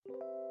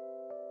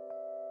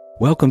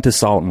Welcome to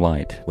Salt and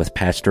Light with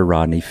Pastor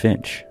Rodney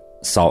Finch.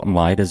 Salt and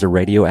Light is a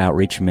radio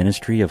outreach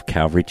ministry of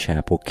Calvary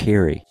Chapel,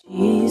 Cary.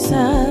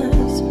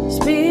 Jesus,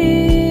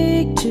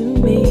 speak to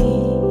me.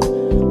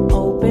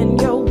 Open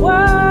your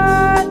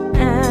word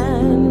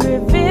and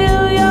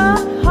reveal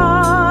your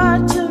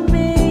heart to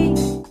me.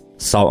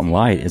 Salt and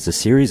Light is a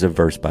series of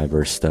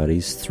verse-by-verse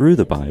studies through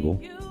the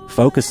Bible,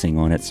 focusing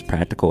on its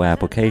practical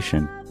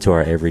application to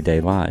our everyday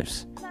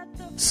lives.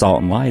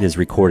 Salt and Light is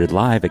recorded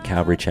live at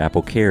Calvary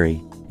Chapel, Cary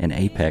in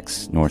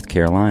Apex, North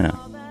Carolina.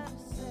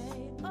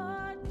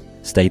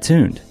 Stay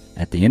tuned.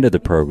 At the end of the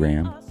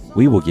program,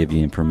 we will give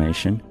you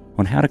information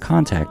on how to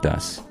contact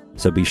us,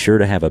 so be sure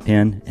to have a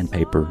pen and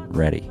paper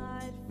ready.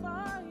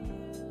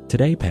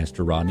 Today,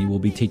 Pastor Rodney will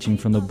be teaching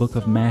from the book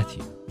of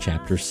Matthew,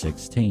 chapter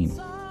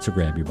 16. So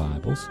grab your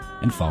Bibles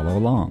and follow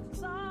along.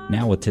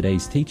 Now with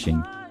today's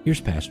teaching, here's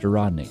Pastor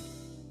Rodney.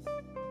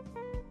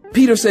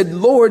 Peter said,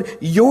 Lord,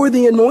 you're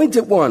the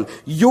anointed one.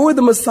 You're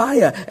the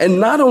Messiah. And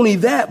not only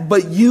that,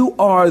 but you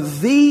are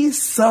the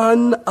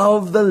Son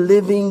of the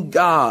living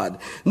God.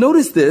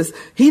 Notice this.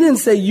 He didn't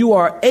say you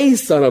are a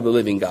son of the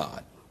living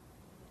God.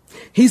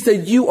 He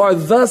said you are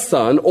the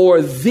Son,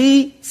 or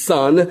the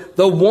Son,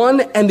 the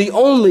one and the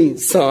only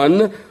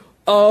Son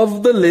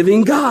of the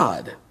living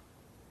God.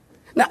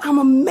 Now, I'm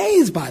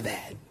amazed by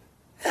that.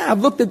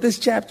 I've looked at this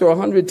chapter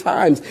 100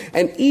 times,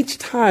 and each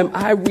time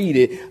I read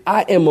it,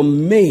 I am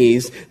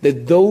amazed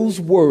that those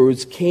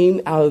words came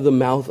out of the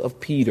mouth of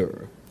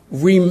Peter.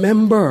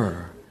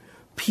 Remember,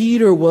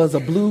 Peter was a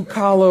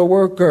blue-collar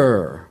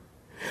worker.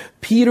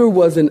 Peter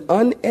was an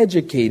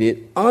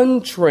uneducated,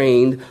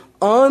 untrained,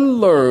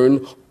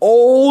 unlearned,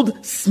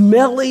 old,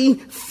 smelly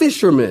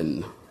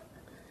fisherman.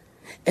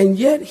 And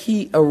yet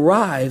he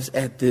arrives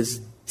at this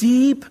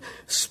deep,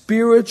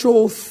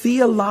 spiritual,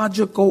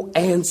 theological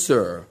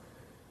answer.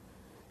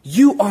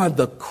 You are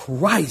the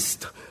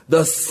Christ,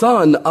 the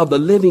Son of the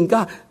living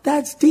God.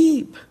 That's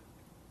deep.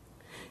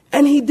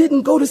 And he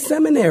didn't go to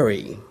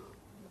seminary.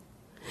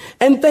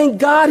 And thank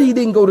God he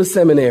didn't go to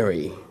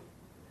seminary.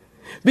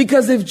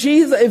 Because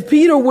if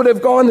Peter would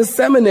have gone to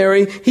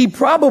seminary, he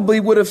probably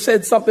would have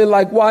said something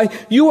like, why,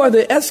 you are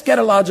the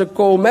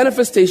eschatological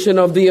manifestation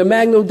of the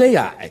Imago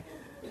Dei.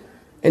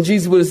 And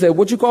Jesus would have said,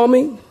 what you call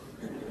me?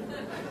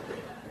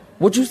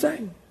 What you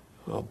say?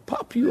 I'll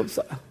pop you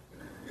upside.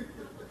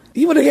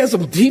 He would have had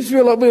some deep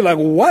spiritual me like,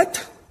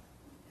 what?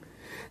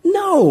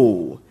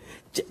 No.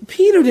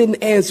 Peter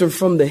didn't answer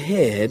from the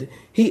head.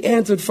 He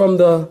answered from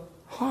the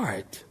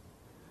heart.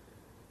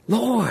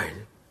 Lord,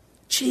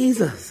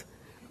 Jesus,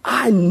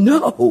 I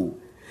know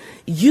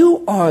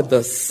you are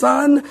the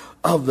Son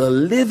of the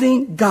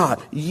living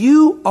God.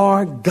 You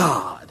are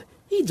God.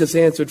 He just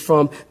answered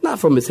from, not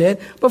from his head,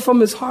 but from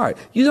his heart.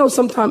 You know,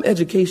 sometimes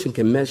education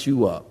can mess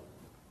you up.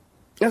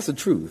 That's the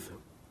truth.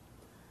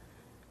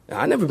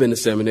 I've never been to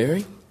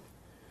seminary.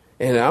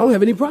 And I don't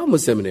have any problem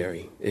with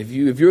seminary. If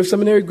you're a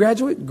seminary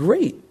graduate,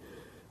 great.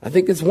 I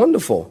think it's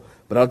wonderful.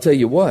 But I'll tell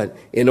you what,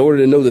 in order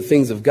to know the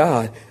things of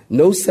God,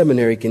 no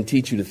seminary can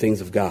teach you the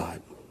things of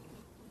God.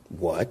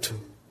 What?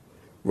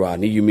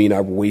 Rodney, you mean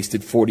I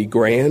wasted 40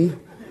 grand?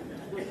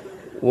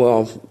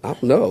 Well, I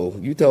don't know.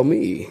 You tell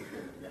me.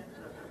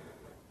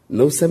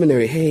 No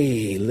seminary.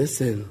 Hey,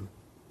 listen.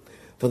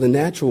 For the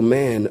natural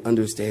man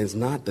understands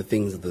not the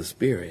things of the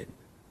Spirit.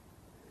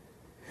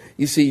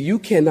 You see, you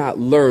cannot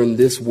learn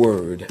this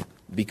word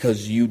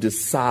because you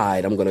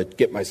decide I'm going to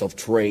get myself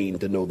trained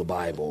to know the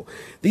Bible.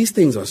 These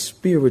things are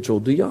spiritual.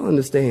 Do y'all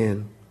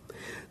understand?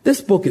 This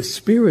book is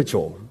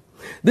spiritual.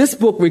 This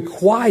book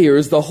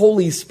requires the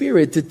Holy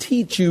Spirit to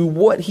teach you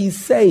what he's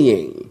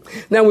saying.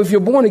 Now, if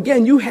you're born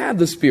again, you have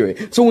the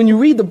Spirit. So when you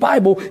read the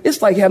Bible,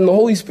 it's like having the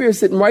Holy Spirit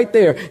sitting right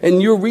there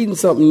and you're reading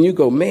something and you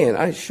go, man,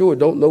 I sure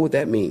don't know what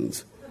that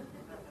means.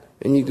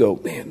 And you go,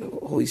 man, the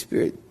Holy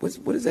Spirit,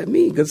 what does that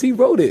mean? Because he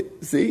wrote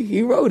it. See,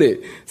 he wrote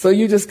it. So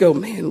you just go,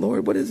 man,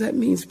 Lord, what does that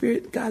mean?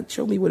 Spirit, God,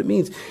 show me what it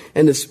means.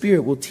 And the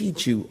Spirit will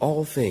teach you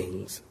all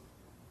things.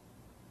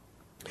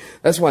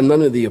 That's why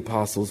none of the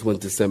apostles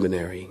went to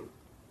seminary.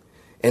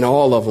 And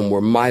all of them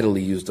were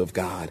mightily used of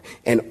God.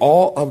 And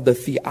all of the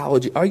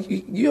theology,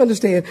 you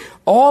understand?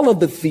 All of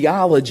the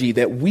theology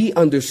that we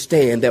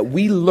understand, that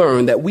we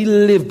learn, that we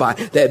live by,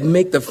 that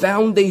make the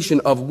foundation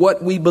of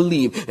what we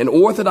believe in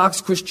Orthodox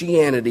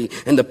Christianity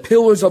and the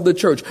pillars of the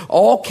church,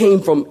 all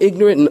came from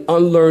ignorant and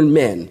unlearned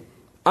men.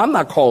 I'm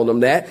not calling them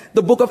that.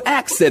 The book of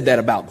Acts said that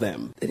about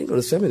them. They didn't go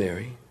to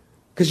seminary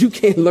because you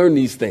can't learn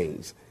these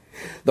things.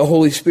 The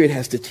Holy Spirit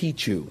has to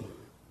teach you.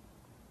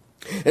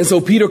 And so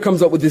Peter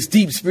comes up with this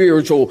deep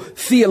spiritual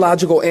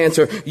theological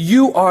answer.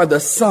 You are the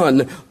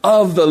Son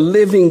of the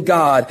living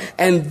God.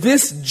 And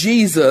this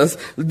Jesus,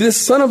 this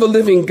Son of the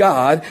living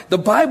God, the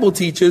Bible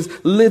teaches,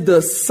 lived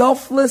a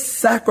selfless,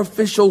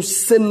 sacrificial,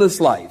 sinless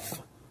life.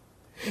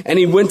 And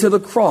he went to the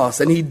cross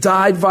and he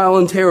died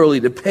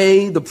voluntarily to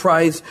pay the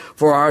price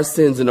for our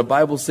sins. And the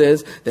Bible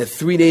says that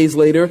 3 days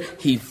later,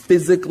 he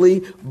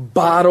physically,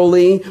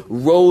 bodily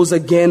rose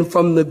again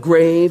from the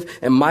grave.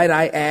 And might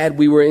I add,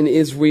 we were in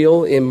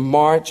Israel in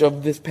March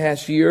of this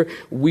past year.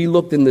 We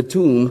looked in the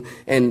tomb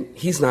and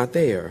he's not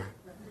there.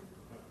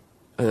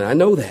 And I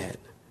know that.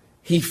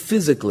 He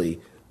physically,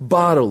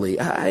 bodily,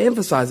 I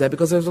emphasize that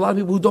because there's a lot of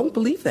people who don't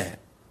believe that.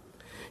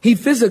 He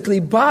physically,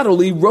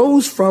 bodily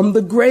rose from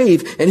the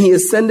grave and he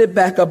ascended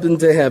back up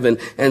into heaven.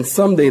 And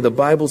someday the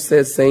Bible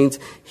says, saints,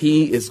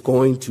 he is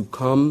going to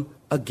come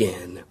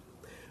again.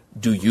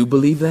 Do you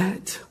believe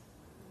that?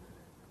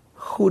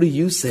 Who do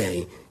you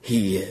say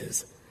he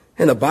is?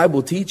 And the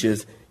Bible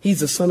teaches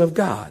he's the Son of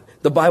God.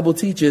 The Bible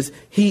teaches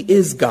he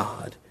is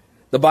God.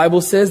 The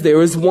Bible says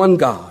there is one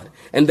God.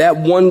 And that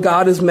one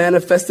God is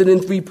manifested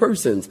in three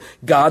persons: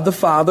 God the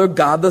Father,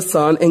 God the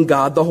Son, and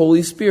God the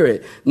Holy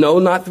Spirit. No,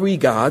 not three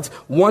gods.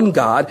 One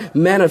God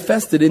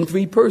manifested in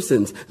three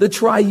persons. The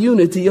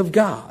triunity of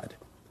God.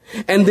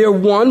 And they're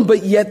one,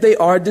 but yet they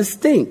are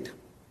distinct.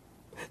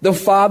 The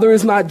Father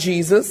is not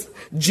Jesus.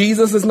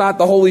 Jesus is not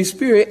the Holy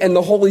Spirit. And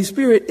the Holy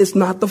Spirit is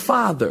not the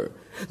Father.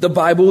 The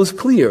Bible is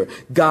clear.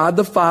 God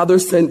the Father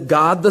sent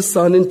God the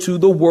Son into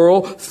the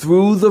world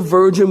through the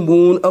virgin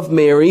womb of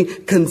Mary,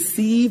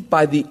 conceived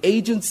by the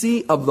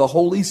agency of the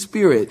Holy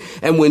Spirit.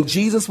 And when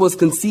Jesus was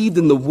conceived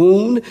in the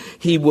womb,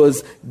 he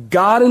was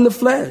God in the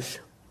flesh.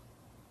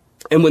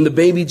 And when the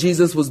baby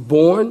Jesus was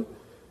born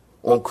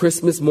on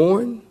Christmas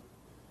morn,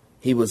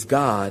 he was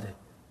God,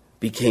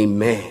 became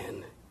man.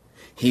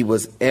 He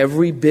was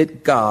every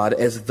bit God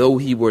as though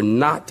he were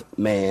not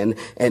man,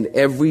 and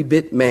every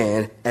bit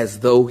man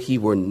as though he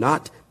were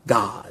not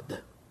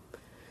God.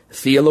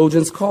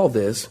 Theologians call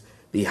this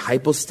the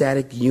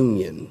hypostatic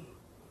union,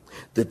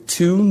 the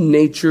two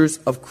natures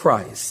of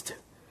Christ.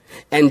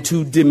 And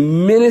to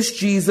diminish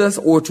Jesus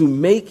or to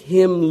make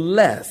him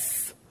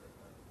less,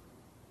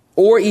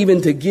 or even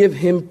to give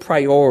him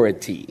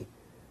priority,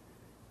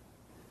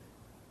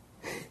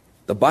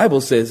 the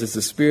Bible says it's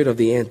the spirit of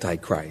the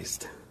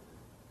Antichrist.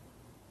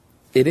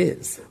 It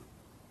is.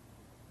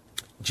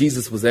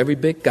 Jesus was every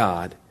bit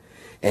God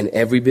and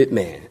every bit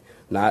man.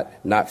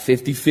 Not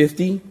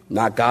 50-50,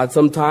 not God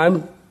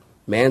sometime,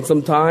 man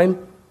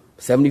sometime,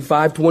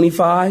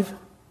 75-25.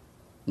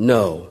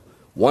 No,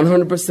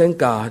 100%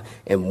 God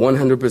and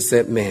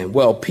 100% man.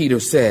 Well, Peter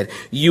said,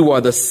 "You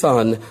are the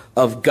Son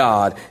of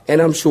God."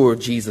 And I'm sure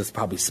Jesus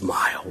probably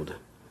smiled.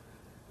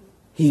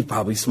 He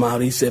probably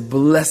smiled. He said,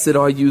 "Blessed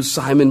are you,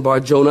 Simon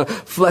Bar-Jonah.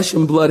 Flesh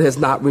and blood has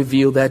not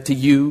revealed that to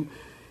you."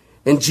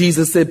 And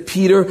Jesus said,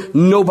 "Peter,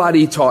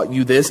 nobody taught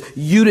you this.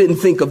 You didn't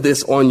think of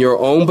this on your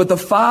own, but the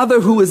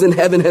Father who is in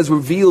heaven has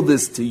revealed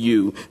this to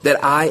you,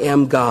 that I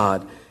am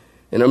God."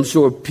 And I'm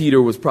sure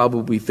Peter was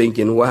probably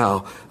thinking,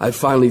 wow, I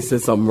finally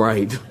said something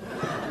right.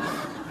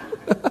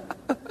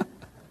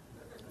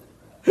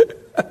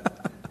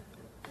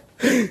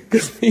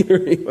 Because Peter,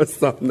 he was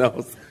something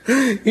else.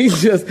 He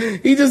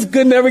just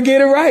could never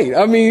get it right.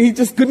 I mean, he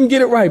just couldn't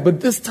get it right.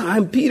 But this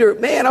time, Peter,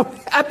 man, I'm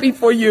happy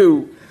for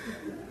you.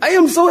 I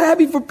am so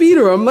happy for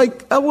Peter. I'm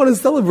like, I want to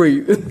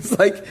celebrate. It's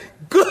like,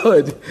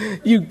 good,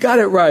 you got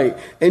it right.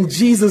 And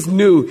Jesus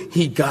knew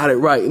he got it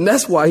right. And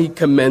that's why he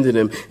commended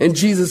him. And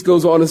Jesus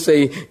goes on to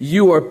say,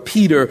 "You are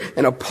Peter,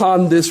 and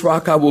upon this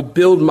rock I will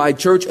build my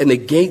church, and the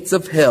gates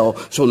of hell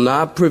shall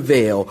not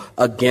prevail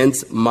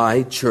against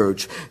my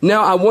church."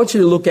 Now, I want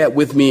you to look at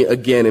with me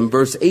again in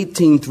verse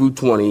 18 through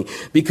 20,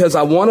 because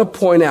I want to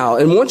point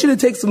out, and want you to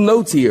take some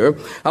notes here.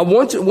 I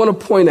want to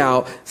point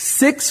out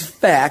 6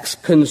 facts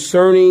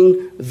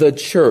concerning the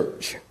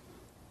church.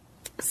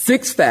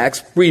 6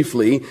 facts,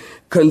 briefly,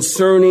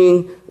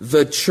 concerning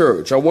the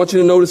church. I want you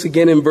to notice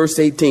again in verse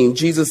 18,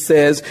 Jesus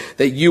says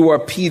that you are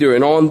Peter,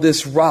 and on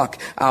this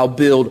rock I'll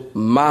build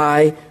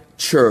my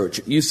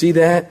church. You see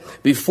that?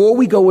 Before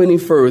we go any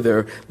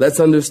further, let's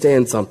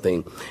understand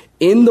something.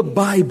 In the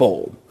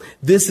Bible,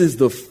 this is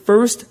the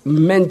first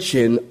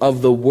mention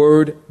of the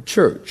word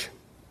church.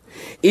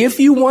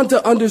 If you want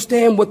to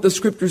understand what the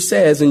scripture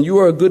says and you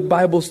are a good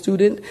Bible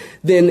student,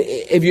 then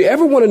if you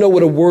ever want to know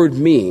what a word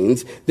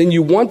means, then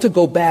you want to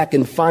go back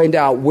and find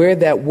out where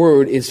that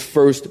word is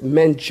first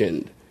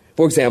mentioned.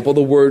 For example,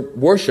 the word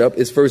worship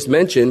is first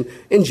mentioned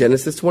in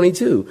Genesis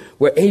 22,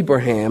 where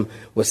Abraham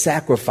was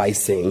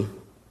sacrificing.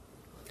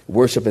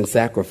 Worship and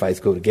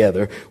sacrifice go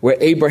together, where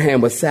Abraham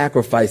was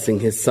sacrificing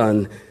his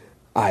son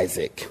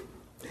Isaac.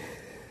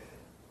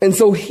 And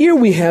so here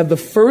we have the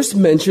first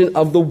mention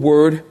of the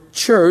word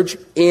church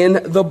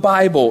in the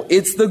Bible.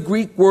 It's the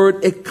Greek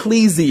word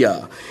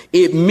ecclesia.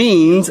 It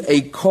means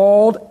a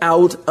called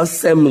out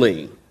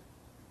assembly.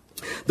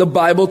 The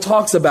Bible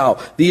talks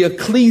about the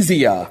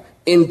ecclesia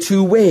in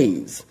 2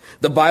 ways.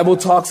 The Bible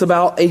talks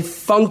about a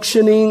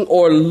functioning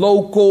or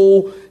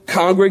local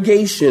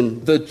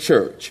congregation, the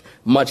church,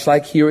 much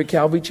like here at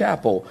Calvary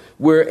Chapel.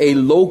 We're a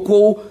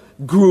local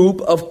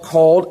group of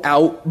called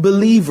out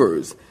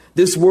believers.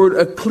 This word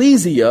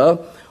ecclesia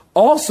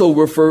also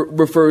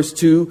refers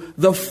to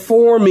the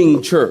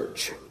forming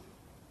church.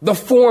 The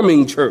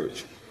forming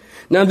church.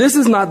 Now, this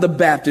is not the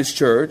Baptist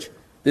church.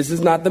 This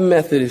is not the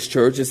Methodist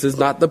church. This is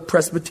not the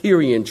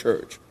Presbyterian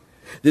church.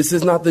 This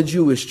is not the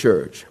Jewish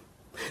church.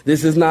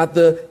 This is not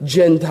the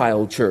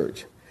Gentile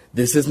church.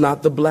 This is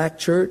not the black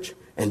church.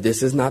 And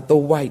this is not the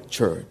white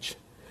church.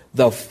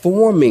 The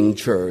forming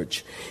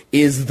church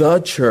is the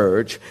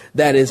church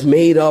that is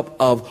made up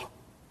of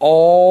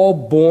all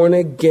born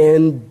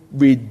again,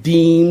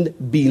 redeemed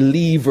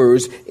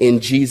believers in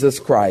Jesus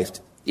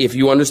Christ. If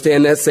you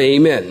understand that, say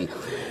amen.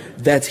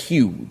 That's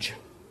huge.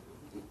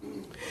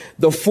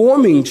 The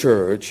forming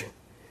church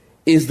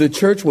is the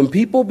church when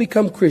people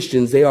become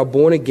Christians, they are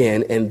born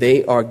again and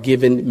they are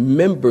given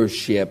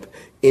membership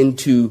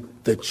into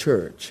the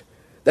church.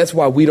 That's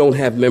why we don't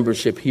have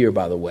membership here,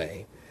 by the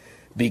way,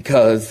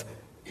 because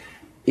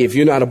if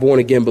you're not a born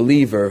again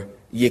believer,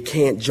 you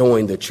can't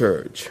join the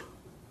church.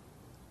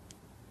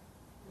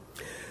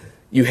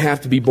 You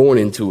have to be born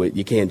into it.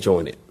 You can't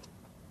join it.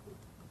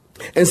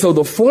 And so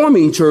the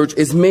forming church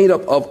is made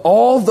up of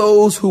all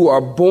those who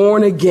are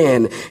born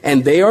again,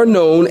 and they are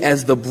known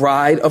as the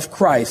bride of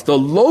Christ. The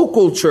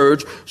local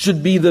church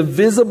should be the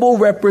visible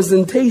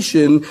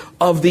representation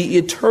of the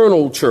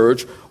eternal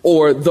church,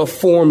 or the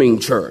forming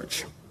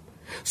church.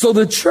 So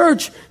the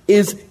church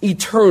is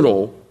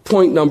eternal,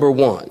 point number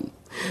one.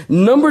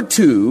 Number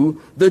two,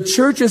 the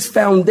church's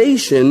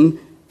foundation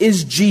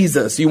is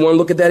Jesus. You want to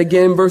look at that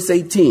again in verse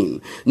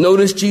 18.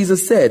 Notice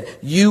Jesus said,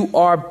 "You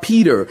are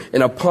Peter,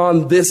 and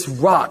upon this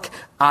rock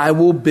I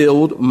will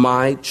build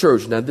my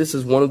church." Now, this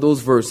is one of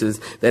those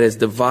verses that has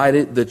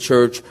divided the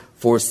church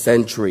for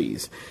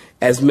centuries.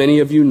 As many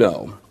of you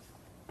know,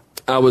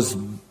 I was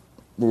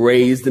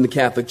raised in the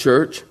Catholic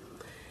Church.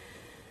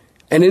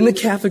 And in the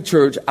Catholic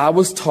Church, I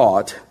was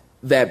taught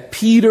that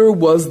Peter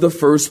was the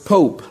first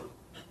pope.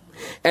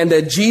 And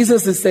that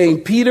Jesus is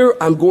saying, Peter,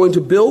 I'm going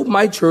to build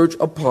my church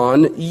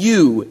upon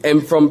you.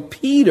 And from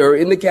Peter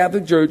in the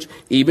Catholic Church,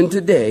 even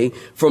today,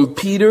 from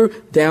Peter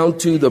down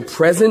to the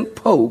present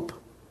pope,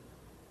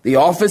 the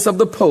office of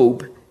the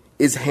pope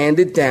is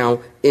handed down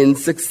in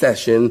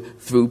succession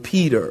through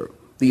Peter,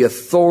 the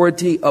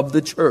authority of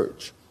the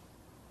church.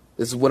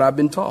 This is what I've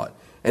been taught.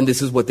 And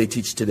this is what they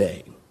teach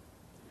today.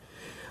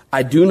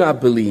 I do not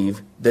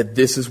believe that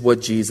this is what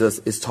Jesus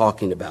is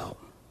talking about.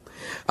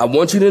 I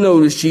want you to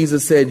notice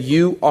Jesus said,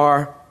 "You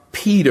are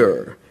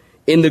Peter."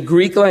 In the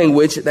Greek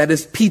language, that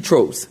is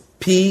Petros,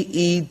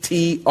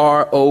 Petros,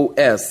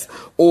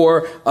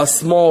 or a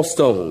small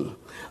stone,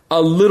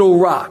 a little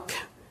rock.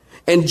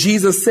 And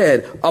Jesus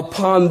said,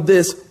 upon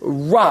this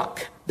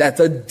rock, that's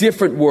a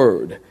different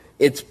word.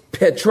 It's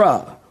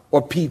Petra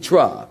or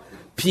Petra,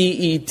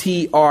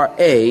 Petra,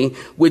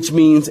 which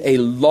means a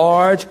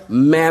large,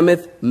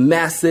 mammoth,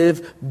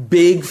 massive,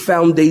 big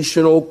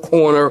foundational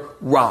corner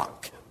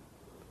rock.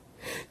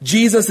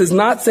 Jesus is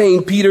not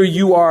saying, Peter,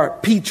 you are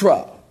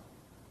Petra,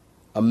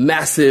 a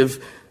massive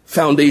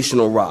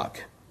foundational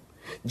rock.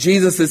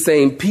 Jesus is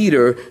saying,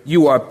 Peter,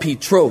 you are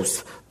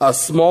Petros, a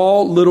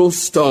small little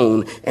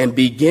stone, and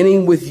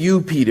beginning with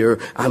you, Peter,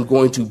 I'm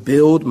going to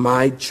build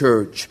my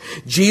church.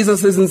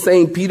 Jesus isn't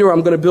saying, Peter,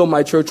 I'm going to build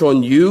my church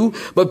on you,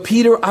 but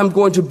Peter, I'm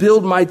going to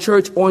build my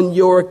church on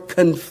your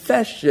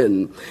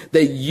confession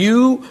that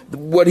you,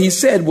 what he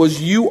said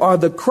was, you are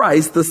the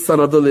Christ, the Son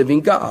of the living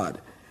God.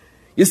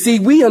 You see,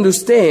 we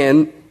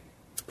understand,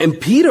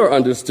 and Peter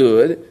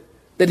understood,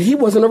 that he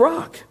wasn't a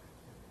rock.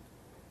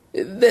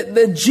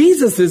 That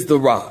Jesus is the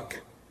rock.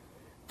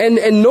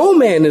 And no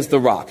man is the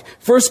rock.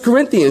 1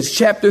 Corinthians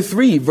chapter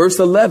 3, verse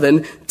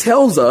 11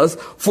 tells us,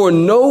 "For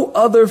no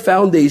other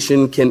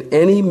foundation can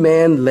any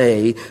man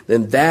lay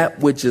than that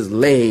which is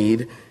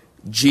laid,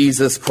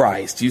 Jesus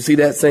Christ." You see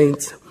that,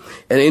 saints?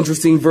 An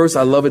interesting verse,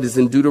 I love it, is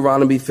in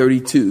Deuteronomy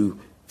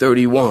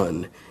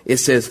 32:31. It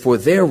says, "For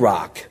their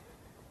rock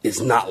is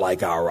not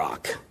like our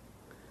rock."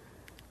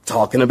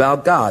 Talking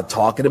about God,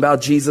 talking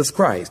about Jesus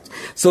Christ.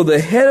 So the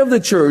head of the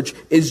church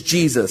is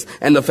Jesus,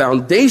 and the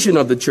foundation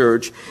of the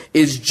church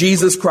is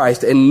Jesus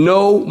Christ, and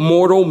no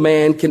mortal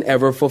man can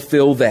ever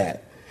fulfill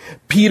that.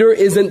 Peter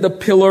isn't the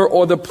pillar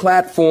or the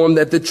platform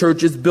that the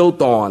church is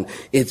built on.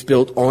 It's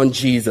built on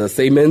Jesus.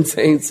 Amen,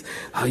 saints?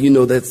 Oh, you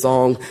know that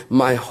song,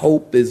 "My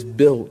hope is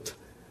built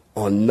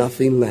on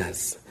nothing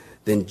less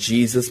than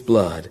Jesus'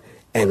 blood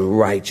and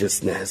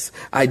righteousness.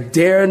 I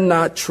dare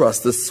not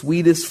trust the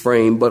sweetest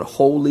frame, but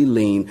wholly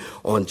lean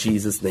on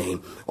Jesus'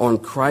 name. On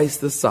Christ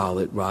the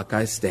solid rock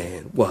I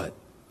stand." What?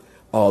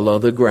 All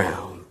other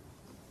ground,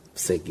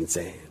 sinking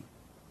sand.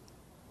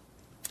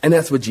 And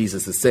that's what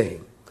Jesus is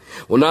saying.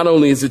 Well, not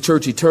only is the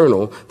church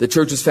eternal, the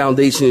church's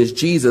foundation is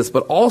Jesus,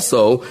 but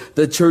also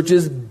the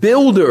church's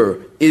builder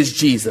is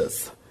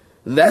Jesus.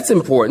 That's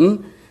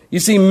important. You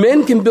see,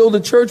 men can build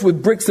a church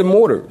with bricks and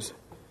mortars.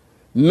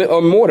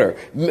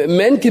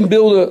 Men can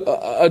build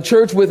a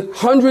church with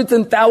hundreds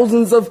and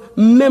thousands of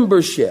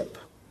membership.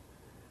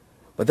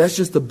 But that's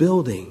just a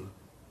building.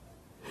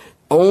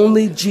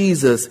 Only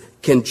Jesus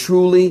can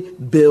truly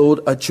build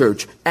a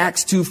church.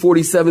 Acts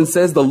 2:47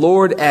 says, "The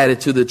Lord added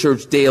to the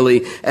church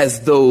daily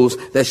as those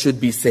that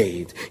should be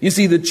saved." You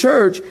see, the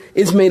church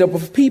is made up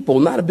of people,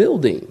 not a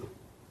building.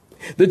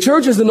 The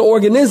church is an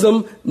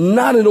organism,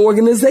 not an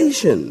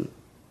organization.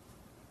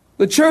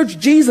 The church,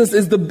 Jesus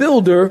is the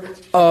builder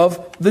of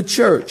the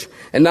church.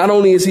 And not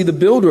only is he the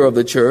builder of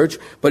the church,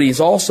 but he's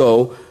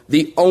also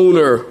the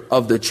owner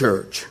of the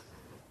church.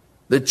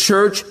 The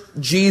church,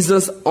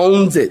 Jesus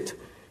owns it.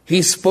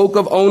 He spoke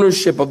of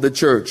ownership of the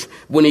church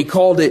when he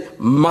called it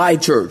my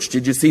church.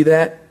 Did you see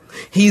that?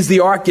 He's the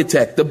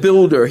architect, the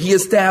builder. He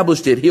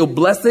established it. He'll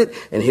bless it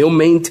and he'll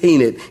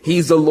maintain it.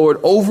 He's the Lord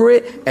over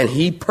it and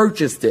he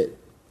purchased it.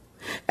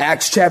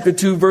 Acts chapter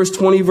 2, verse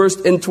 20,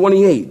 and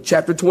 28.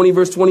 Chapter 20,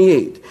 verse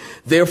 28.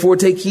 Therefore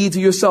take heed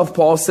to yourself,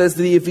 Paul says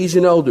to the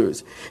Ephesian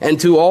elders, and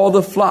to all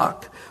the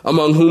flock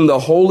among whom the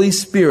Holy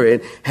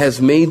Spirit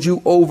has made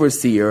you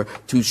overseer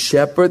to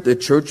shepherd the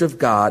church of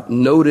God.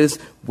 Notice,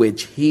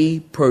 which he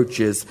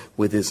purchased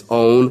with his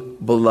own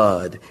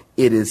blood.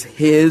 It is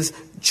his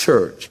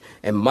church.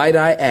 And might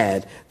I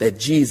add that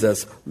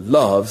Jesus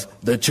loves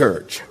the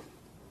church.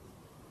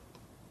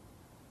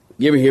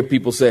 You ever hear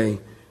people say,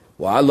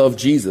 well, I love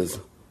Jesus,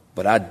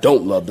 but I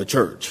don't love the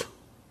church.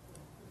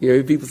 You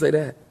hear people say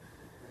that?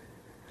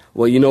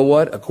 Well, you know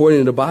what?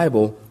 According to the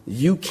Bible,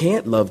 you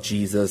can't love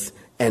Jesus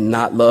and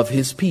not love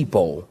his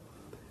people.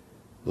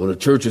 Well, the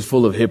church is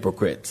full of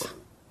hypocrites.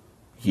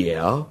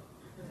 Yeah.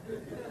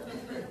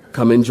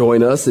 Come and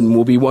join us and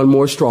we'll be one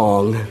more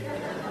strong.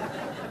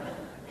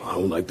 I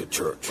don't like the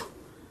church.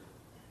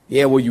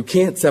 Yeah, well, you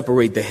can't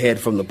separate the head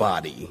from the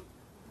body.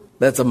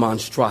 That's a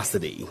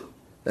monstrosity.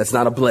 That's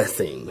not a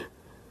blessing.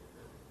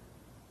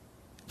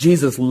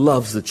 Jesus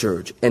loves the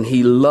church and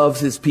he loves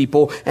his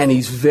people and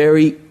he's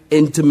very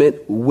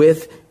intimate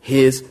with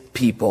his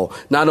people.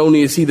 Not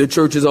only is he the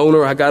church's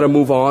owner, I got to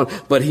move on,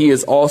 but he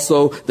is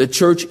also, the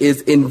church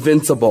is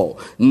invincible.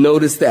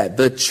 Notice that.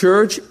 The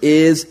church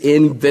is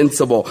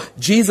invincible.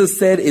 Jesus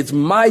said, it's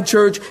my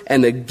church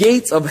and the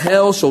gates of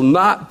hell shall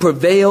not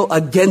prevail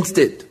against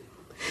it.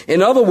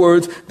 In other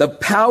words, the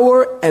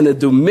power and the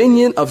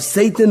dominion of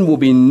Satan will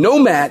be no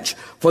match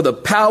for the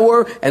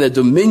power and the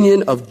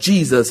dominion of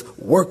Jesus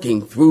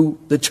working through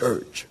the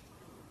church.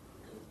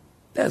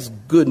 That's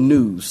good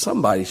news.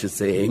 Somebody should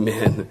say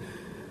amen.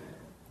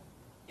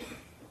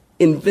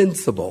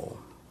 Invincible.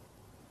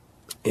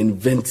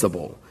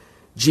 Invincible.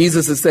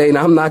 Jesus is saying,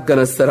 I'm not going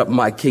to set up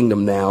my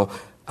kingdom now.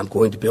 I'm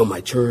going to build my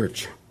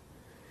church.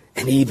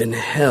 And even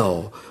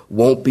hell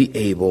won't be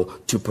able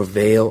to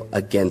prevail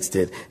against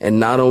it. And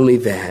not only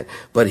that,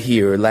 but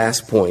here,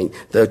 last point,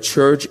 the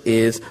church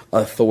is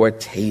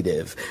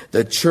authoritative.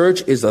 The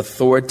church is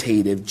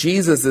authoritative.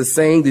 Jesus is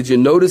saying, did you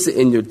notice it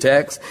in your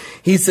text?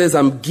 He says,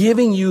 I'm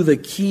giving you the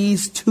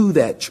keys to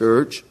that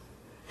church.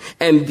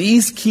 And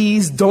these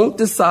keys don't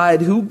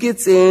decide who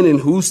gets in and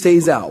who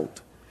stays out.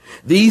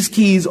 These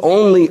keys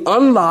only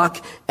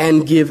unlock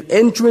and give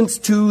entrance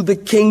to the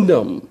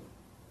kingdom.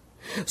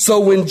 So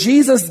when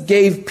Jesus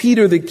gave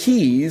Peter the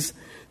keys,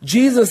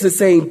 Jesus is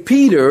saying,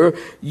 Peter,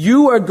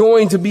 you are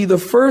going to be the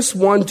first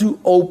one to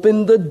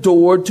open the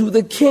door to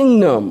the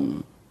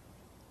kingdom.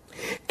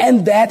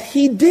 And that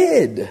he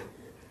did.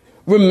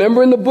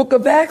 Remember in the book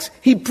of Acts,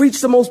 he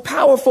preached the most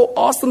powerful,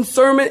 awesome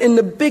sermon in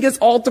the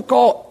biggest altar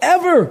call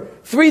ever.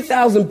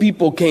 3,000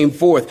 people came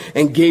forth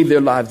and gave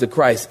their lives to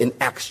Christ in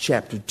Acts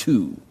chapter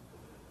 2.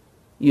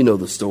 You know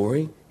the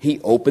story. He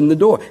opened the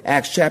door.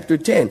 Acts chapter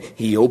 10,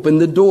 he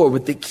opened the door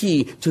with the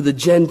key to the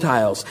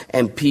Gentiles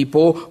and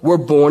people were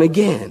born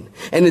again.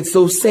 And it's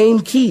those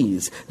same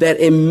keys that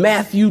in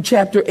Matthew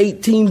chapter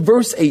 18,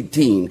 verse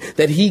 18,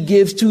 that he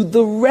gives to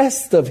the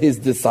rest of his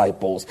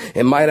disciples.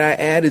 And might I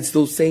add, it's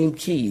those same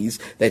keys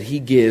that he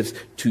gives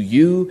to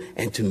you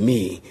and to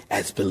me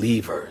as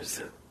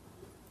believers.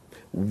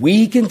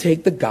 We can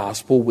take the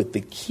gospel with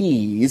the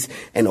keys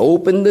and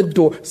open the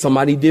door.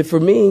 Somebody did for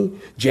me.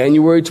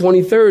 January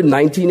 23rd,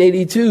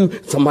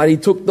 1982, somebody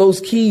took those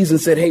keys and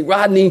said, hey,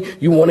 Rodney,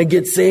 you want to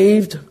get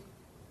saved?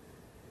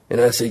 And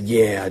I said,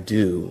 yeah, I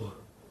do.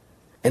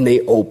 And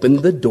they opened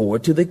the door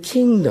to the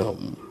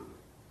kingdom.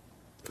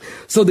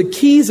 So the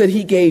keys that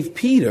he gave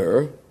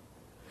Peter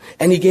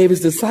and he gave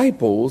his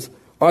disciples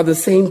are the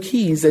same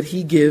keys that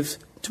he gives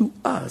to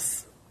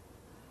us.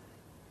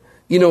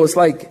 You know, it's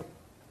like,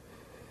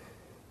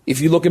 if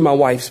you look at my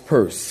wife's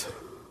purse,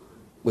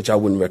 which I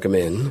wouldn't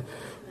recommend,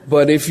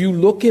 but if you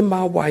look in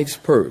my wife's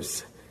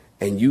purse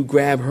and you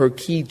grab her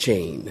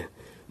keychain,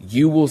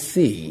 you will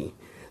see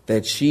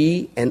that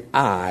she and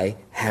I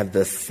have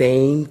the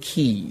same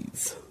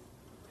keys.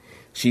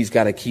 She's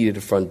got a key to the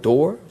front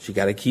door. She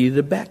got a key to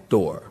the back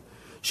door.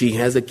 She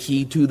has a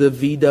key to the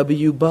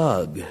VW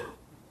Bug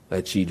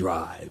that she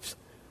drives.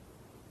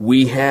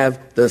 We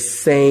have the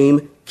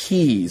same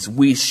keys.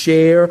 We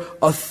share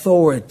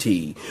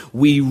authority.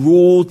 We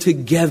rule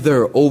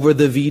together over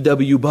the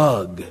VW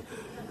Bug.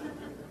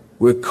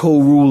 We're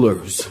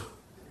co-rulers.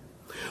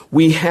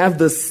 We have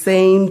the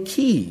same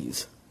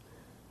keys.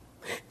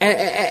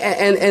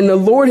 And the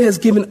Lord has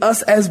given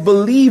us as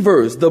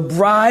believers, the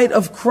bride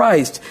of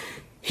Christ,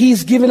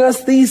 He's given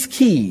us these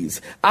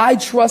keys. I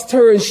trust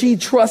her and she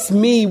trusts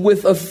me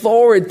with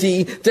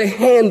authority to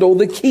handle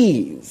the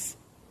keys.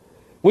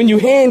 When you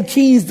hand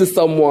keys to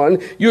someone,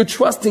 you're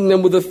trusting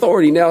them with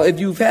authority. Now, if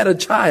you've had a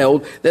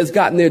child that's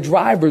gotten their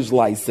driver's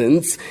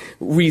license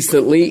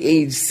recently,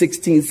 age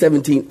 16,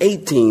 17,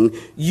 18,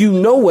 you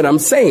know what I'm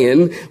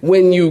saying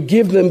when you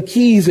give them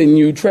keys and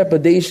you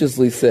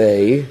trepidatiously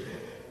say,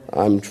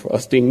 I'm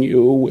trusting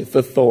you with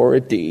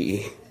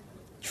authority.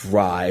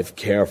 Drive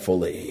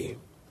carefully.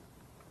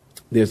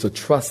 There's a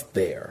trust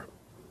there.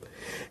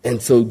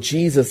 And so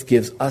Jesus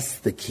gives us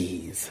the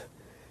keys,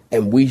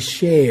 and we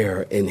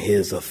share in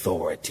his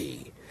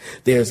authority.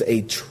 There's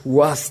a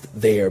trust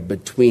there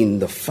between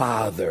the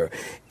Father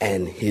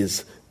and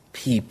his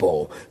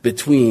people,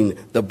 between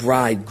the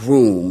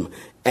bridegroom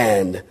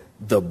and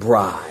the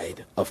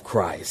bride of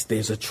Christ.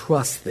 There's a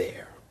trust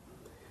there.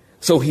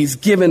 So he's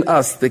given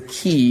us the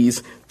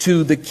keys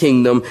to the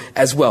kingdom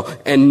as well.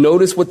 And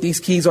notice what these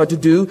keys are to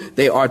do.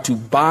 They are to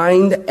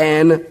bind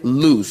and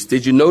loose.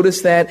 Did you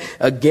notice that?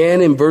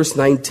 Again in verse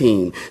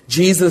 19,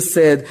 Jesus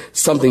said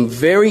something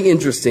very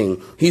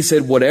interesting. He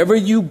said, whatever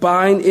you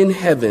bind in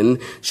heaven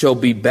shall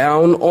be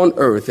bound on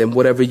earth, and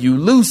whatever you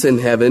loose in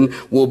heaven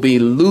will be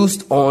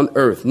loosed on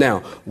earth.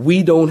 Now,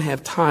 we don't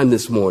have time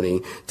this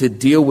morning to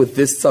deal with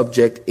this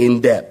subject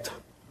in depth.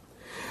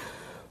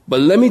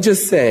 But let me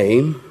just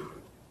say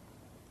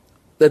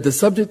that the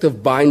subject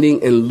of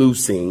binding and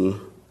loosing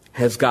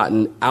has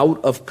gotten out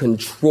of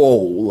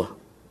control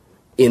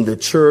in the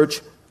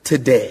church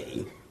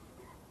today.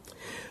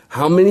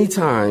 How many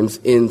times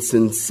in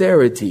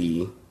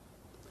sincerity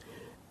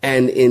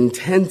and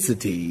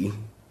intensity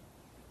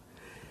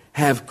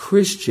have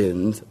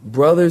Christians,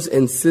 brothers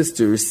and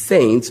sisters,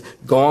 saints,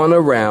 gone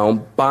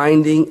around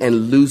binding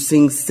and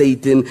loosing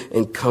Satan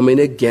and coming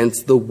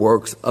against the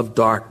works of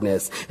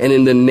darkness? And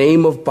in the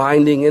name of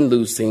binding and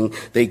loosing,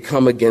 they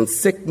come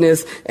against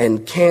sickness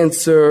and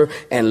cancer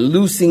and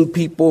loosing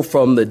people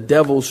from the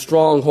devil's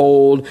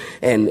stronghold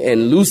and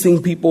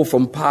loosing people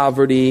from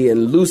poverty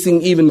and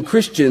loosing even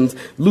Christians,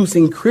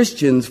 loosing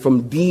Christians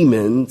from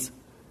demons.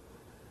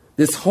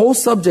 This whole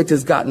subject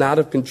has gotten out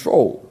of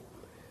control.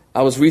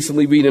 I was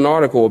recently reading an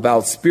article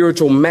about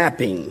spiritual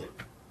mapping.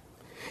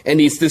 And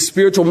this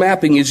spiritual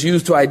mapping is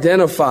used to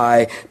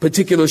identify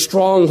particular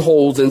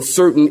strongholds in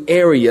certain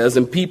areas,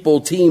 and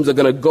teams are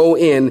going to go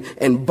in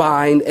and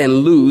bind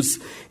and loose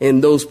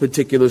in those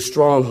particular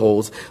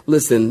strongholds.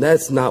 Listen,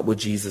 that's not what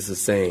Jesus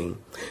is saying.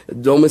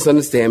 Don't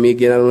misunderstand me.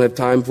 Again, I don't have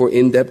time for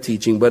in-depth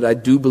teaching, but I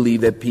do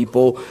believe that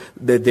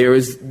there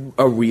is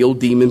a real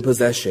demon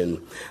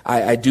possession.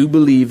 I do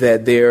believe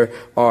that there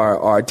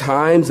are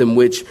times in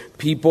which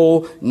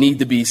people need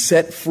to be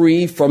set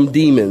free from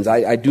demons.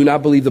 I do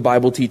not believe the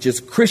Bible teaches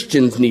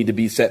Christians need to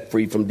be set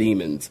free from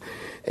demons.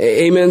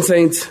 Amen,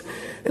 saints?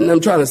 And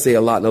I'm trying to say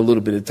a lot in a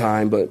little bit of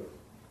time, but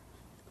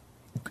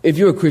if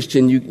you're a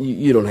Christian,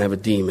 you don't have a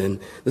demon.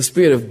 The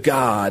Spirit of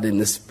God and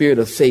the spirit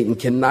of Satan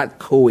cannot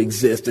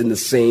coexist in the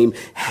same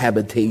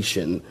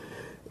habitation.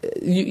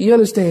 You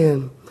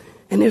understand?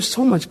 And there's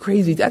so much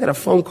crazy. I got a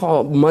phone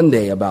call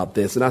Monday about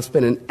this, and I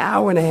spent an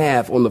hour and a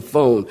half on the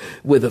phone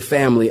with a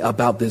family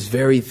about this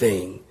very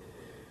thing.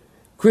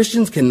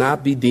 Christians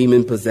cannot be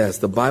demon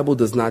possessed. The Bible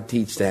does not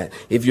teach that.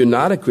 If you're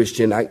not a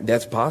Christian,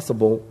 that's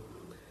possible.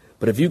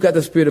 But if you've got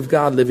the Spirit of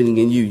God living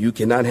in you, you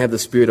cannot have the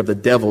spirit of the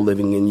devil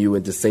living in you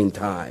at the same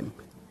time.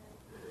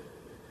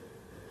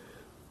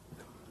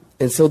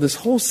 And so this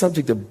whole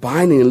subject of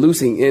binding and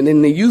loosing, and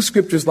in the use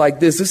scriptures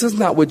like this is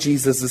not what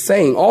Jesus is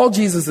saying. All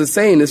Jesus is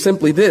saying is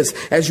simply this: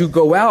 as you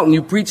go out and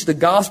you preach the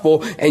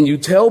gospel and you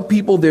tell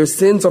people their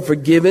sins are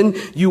forgiven,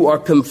 you are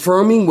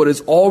confirming what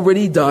is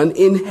already done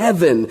in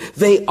heaven.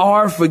 They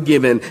are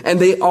forgiven and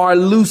they are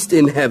loosed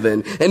in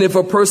heaven. And if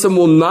a person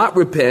will not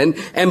repent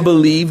and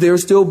believe, they're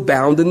still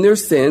bound in their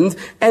sins,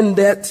 and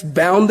that's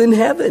bound in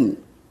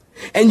heaven.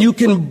 And you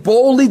can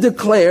boldly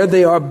declare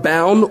they are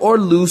bound or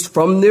loosed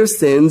from their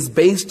sins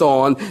based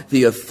on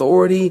the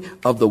authority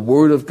of the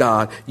Word of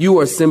God. You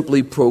are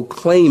simply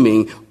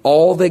proclaiming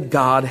all that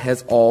God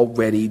has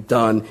already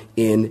done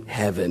in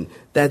heaven.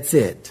 That's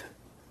it.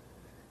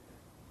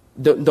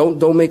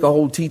 Don't make a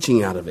whole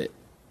teaching out of it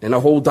and a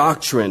whole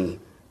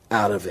doctrine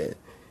out of it.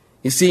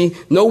 You see,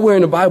 nowhere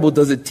in the Bible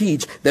does it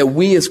teach that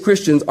we as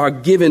Christians are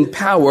given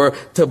power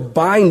to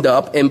bind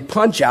up and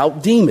punch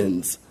out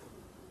demons.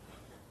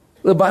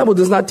 The Bible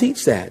does not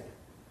teach that.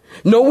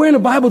 Nowhere in the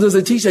Bible does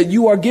it teach that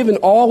you are given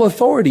all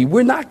authority.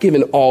 We're not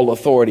given all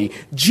authority.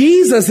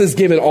 Jesus is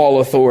given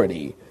all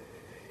authority.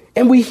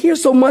 And we hear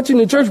so much in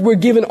the church, we're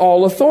given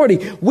all authority.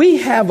 We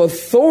have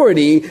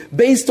authority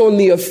based on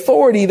the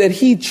authority that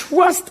he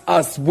trusts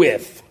us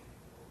with.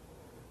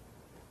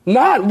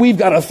 Not we've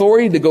got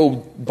authority to go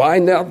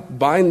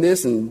bind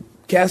this and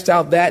cast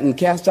out that and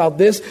cast out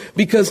this,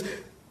 because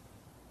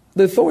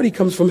the authority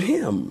comes from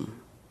him.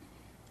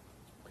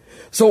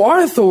 So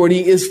our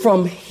authority is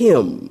from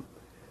him,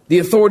 the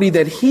authority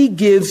that he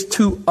gives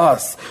to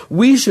us.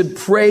 We should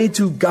pray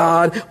to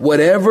God,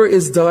 whatever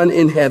is done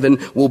in heaven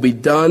will be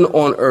done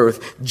on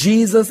earth.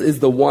 Jesus is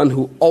the one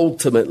who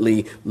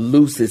ultimately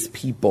looses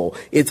people.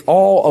 It's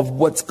all of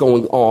what's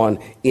going on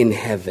in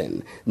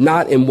heaven,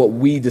 not in what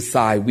we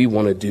decide we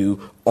want to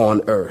do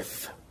on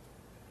earth.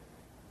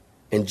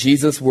 And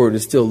Jesus' word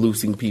is still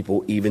loosing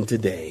people even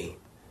today.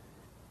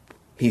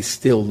 He's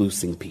still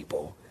loosing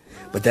people,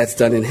 but that's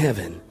done in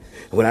heaven.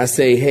 When I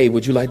say, hey,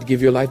 would you like to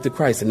give your life to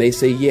Christ? And they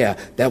say, yeah,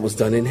 that was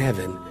done in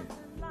heaven.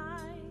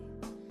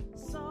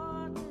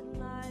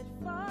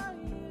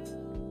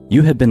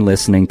 You have been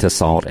listening to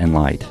Salt and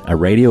Light, a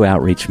radio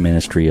outreach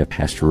ministry of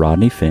Pastor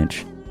Rodney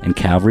Finch and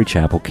Calvary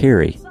Chapel,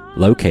 Cary.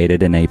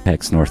 located in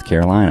Apex, North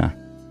Carolina.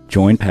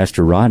 Join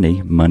Pastor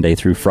Rodney Monday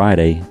through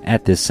Friday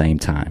at this same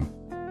time.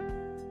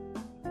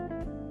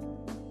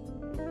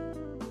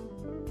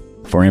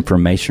 For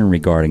information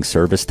regarding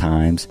service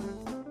times,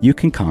 you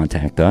can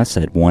contact us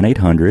at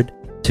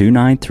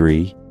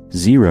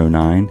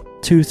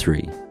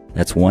 1-800-293-0923.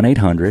 That's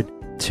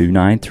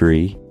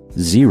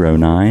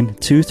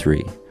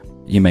 1-800-293-0923.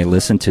 You may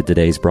listen to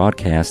today's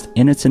broadcast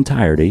in its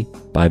entirety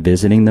by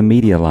visiting the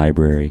media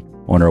library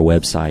on our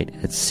website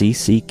at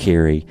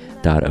cccarry.org.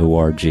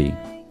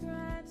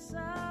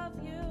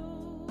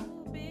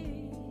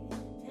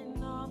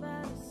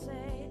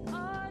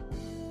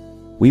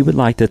 We would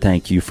like to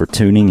thank you for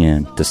tuning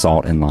in to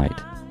Salt and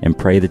Light and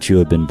pray that you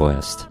have been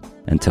blessed.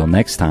 Until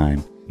next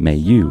time, may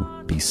you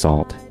be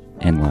salt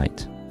and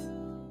light.